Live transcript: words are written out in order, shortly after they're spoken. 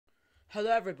Hello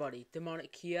everybody,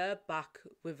 Demonic here, back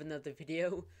with another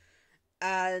video.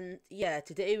 And yeah,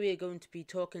 today we are going to be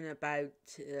talking about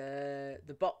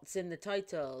the bots in the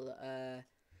title.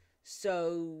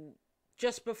 So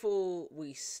just before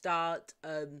we start,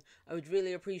 I would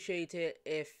really appreciate it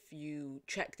if you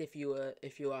checked if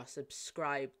you are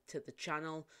subscribed to the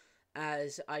channel,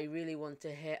 as I really want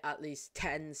to hit at least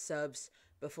 10 subs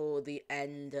before the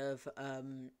end of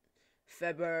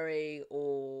February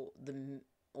or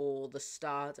the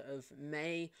start of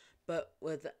May. But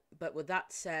with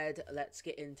that said, let's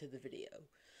get into the video.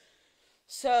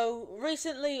 So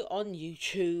recently on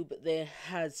YouTube there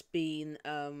has been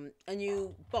a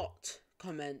new bot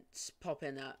comments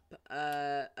popping up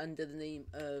under the name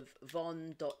of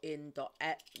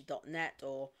von.in.net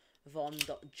or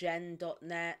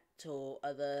von.gen.net or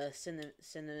other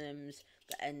synonyms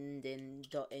that end in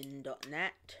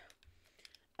 .in.net.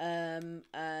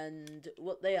 And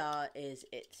what they are is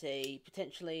it's a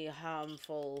potentially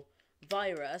harmful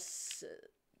virus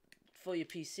for your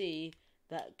PC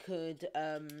that could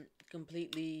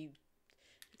completely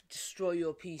destroy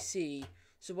your PC.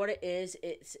 So what it is,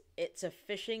 it's a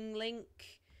phishing link.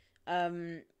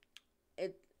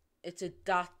 It's a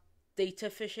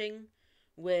data phishing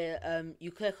where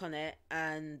you click on it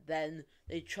and then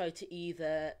they try to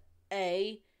either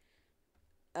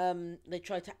they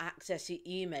try to access your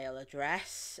email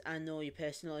address and all your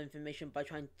personal information by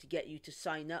trying to get you to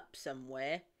sign up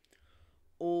somewhere,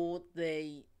 or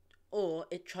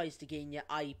it tries to gain your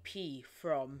IP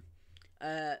from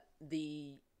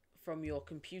your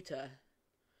computer.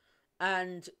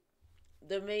 And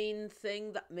the main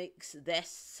thing that makes this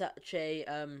such a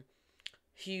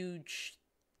huge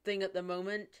thing at the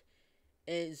moment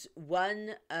is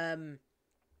one,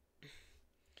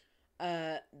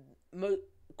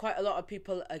 quite a lot of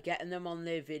people are getting them on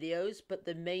their videos, but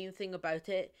the main thing about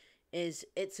it is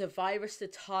it's a virus to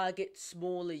target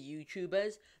smaller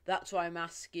YouTubers. That's why I'm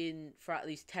asking for at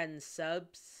least 10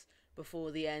 subs before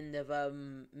the end of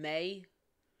May.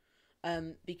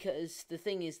 Because the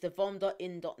thing is, the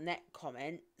von.in.net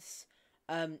comments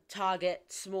target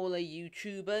smaller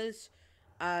YouTubers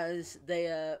as they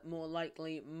are more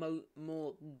likely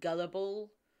more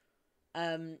gullible.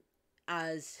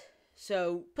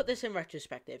 So, put this in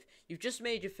retrospective. You've just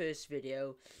made your first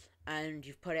video, and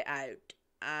you've put it out,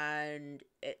 and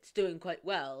it's doing quite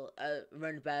well,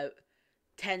 around about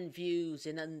 10 views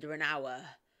in under an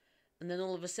hour. And then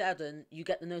all of a sudden, you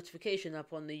get the notification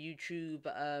up on the YouTube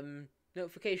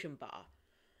notification bar.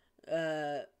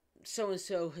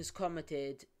 So-and-so has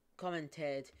commented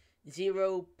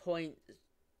 0.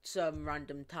 Some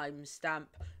random timestamp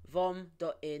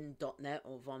vom.in.net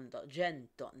or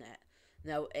vom.gen.net.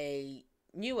 Now, a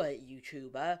newer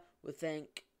YouTuber would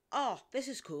think, oh, this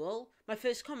is cool, my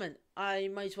first comment, I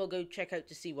might as well go check out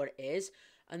to see what it is,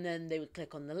 and then they would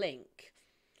click on the link,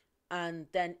 and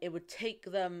then it would take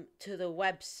them to the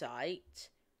website,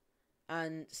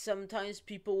 and sometimes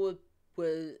people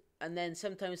and then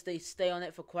sometimes they stay on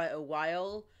it for quite a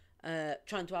while,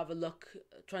 trying to have a look,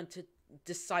 trying to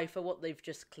decipher what they've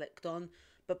just clicked on,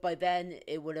 but by then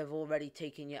it would have already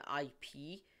taken your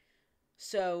IP.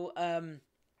 So,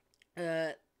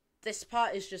 this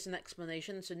part is just an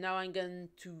explanation. So now I'm going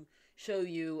to show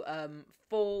you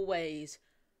 3 ways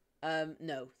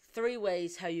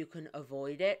how you can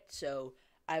avoid it. So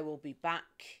I will be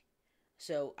back.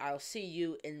 So I'll see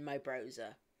you in my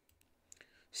browser.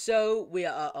 So we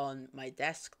are on my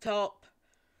desktop,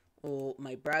 or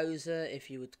my browser if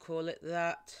you would call it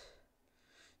that.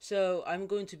 So I'm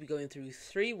going to be going through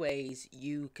 3 ways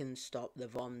you can stop the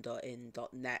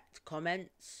von.in.net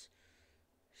comments.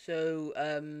 So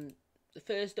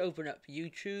first, open up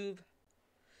YouTube.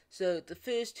 So the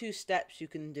first 2 steps you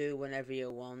can do whenever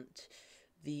you want.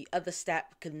 The other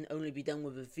step can only be done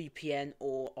with a VPN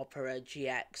or Opera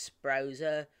GX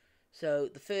browser. So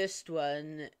the first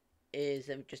one is,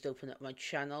 let me just open up my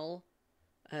channel.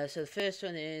 So the first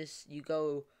one is you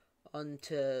go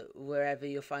onto wherever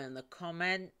you'll find the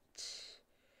comment.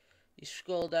 You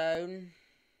scroll down.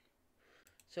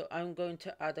 So I'm going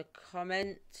to add a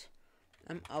comment.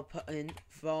 I'll put in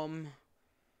vom.in.net,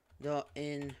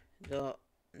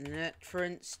 for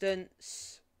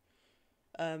instance.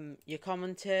 You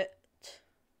comment it.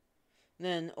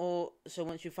 Then, so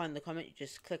once you find the comment, you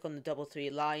just click on the double 3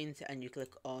 lines and you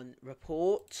click on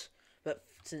report. But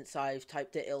since I've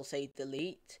typed it, it'll say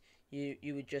delete.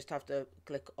 You would just have to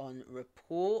click on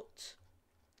report.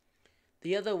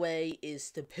 The other way is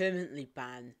to permanently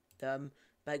ban them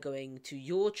by going to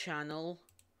your channel,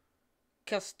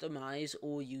 customize,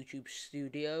 or YouTube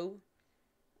Studio.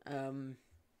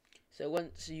 So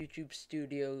once YouTube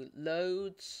Studio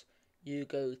loads, you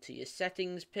go to your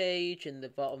settings page in the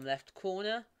bottom left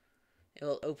corner. It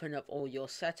will open up all your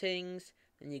settings.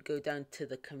 Then you go down to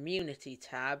the community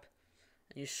tab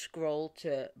and you scroll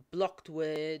to blocked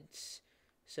words.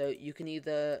 So you can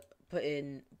either put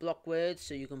in block words,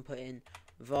 so you can put in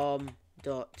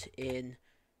vom.in.net,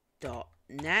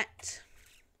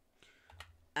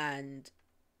 and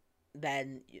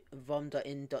then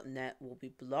vom.in.net will be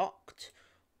blocked.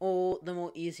 Or the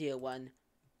more easier one,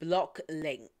 block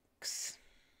links.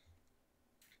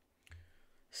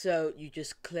 So you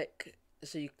just click,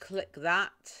 you click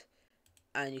that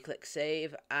and you click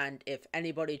save, and if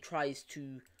anybody tries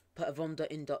to put a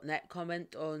vom.in.net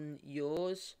comment on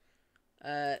yours,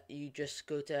 you just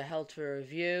go to held for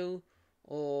review.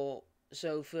 Or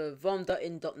so for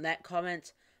vom.in.net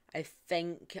comments, I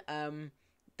think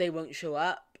they won't show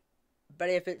up, but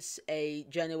if it's a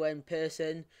genuine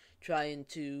person trying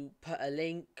to put a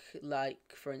link,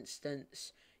 like for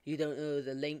instance, you don't know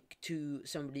the link to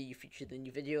somebody you featured in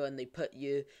your video, and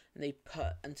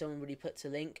somebody puts a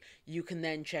link, you can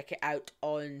then check it out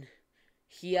on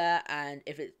here, and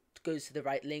if it goes to the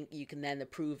right link, you can then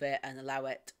approve it and allow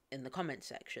it in the comment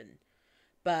section.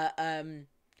 But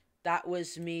that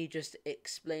was me just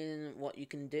explaining what you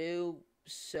can do.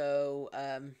 So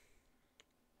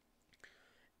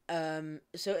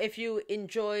so if you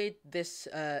enjoyed this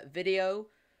video,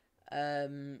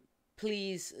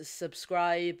 please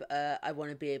subscribe. I want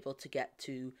to be able to get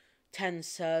to 10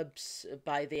 subs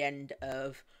by the end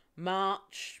of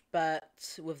March.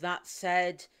 But with that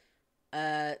said,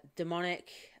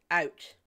 Demonic out.